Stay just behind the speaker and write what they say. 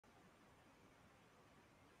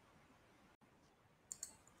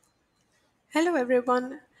Hello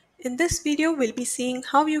everyone. In this video, we'll be seeing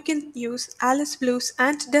how you can use Alice Blue's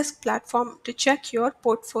AntDesk platform to check your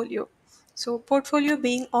portfolio. So portfolio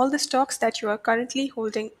being all the stocks that you are currently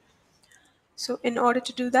holding. So in order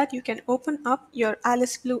to do that, you can open up your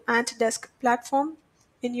Alice Blue AntDesk platform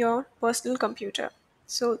in your personal computer.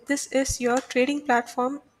 So this is your trading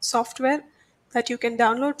platform software that you can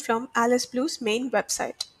download from Alice Blue's main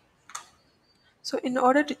website. So in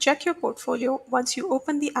order to check your portfolio, once you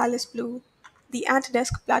open the Alice Blue, the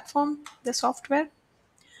AntDesk platform, the software,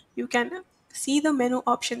 you can see the menu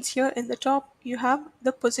options here in the top. You have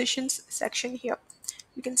the positions section here.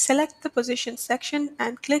 You can select the positions section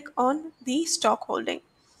and click on the stock holding.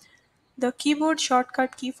 The keyboard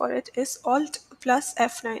shortcut key for it is Alt plus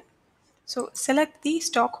F9. So select the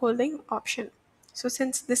stock holding option. So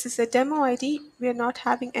since this is a demo ID, we are not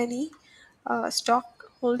having any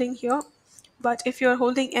stock holding here. But if you're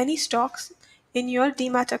holding any stocks in your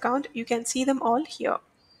Demat account, you can see them all here.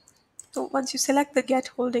 So once you select the get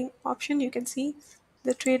holding option, you can see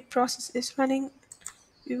the trade process is running.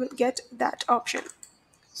 You will get that option.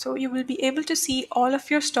 So you will be able to see all of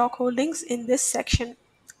your stock holdings in this section.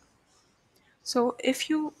 So if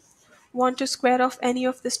you want to square off any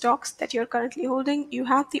of the stocks that you're currently holding, you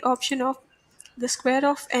have the option of the square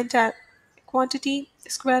off entire quantity,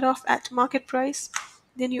 square off at market price.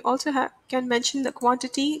 Then you also can mention the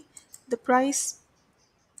quantity, the price.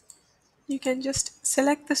 You can just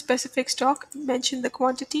select the specific stock, mention the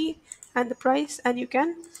quantity and the price, and you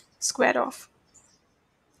can square off.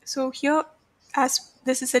 So here, as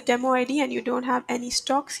this is a demo ID and you don't have any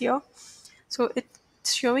stocks here, so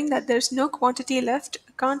it's showing that there's no quantity left.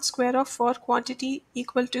 Can't square off for quantity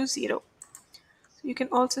equal to 0. So you can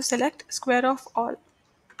also select square off all.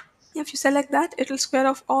 If you select that, it will square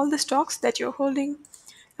off all the stocks that you're holding,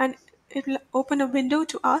 and it will open a window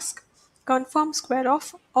to ask confirm square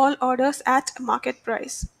off all orders at market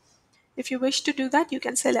price. If you wish to do that, you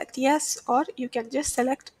can select yes, or you can just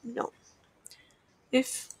select no.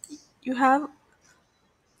 If you have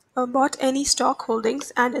bought any stock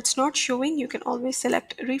holdings and it's not showing, you can always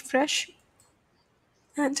select refresh,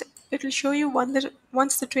 and it will show you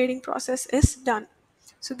once the trading process is done.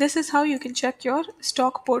 So this is how you can check your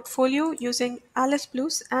stock portfolio using Alice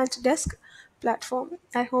Blue's AntDesk platform.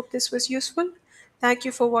 I hope this was useful. Thank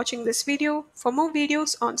you for watching this video. For more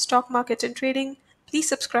videos on stock market and trading, please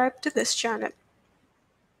subscribe to this channel.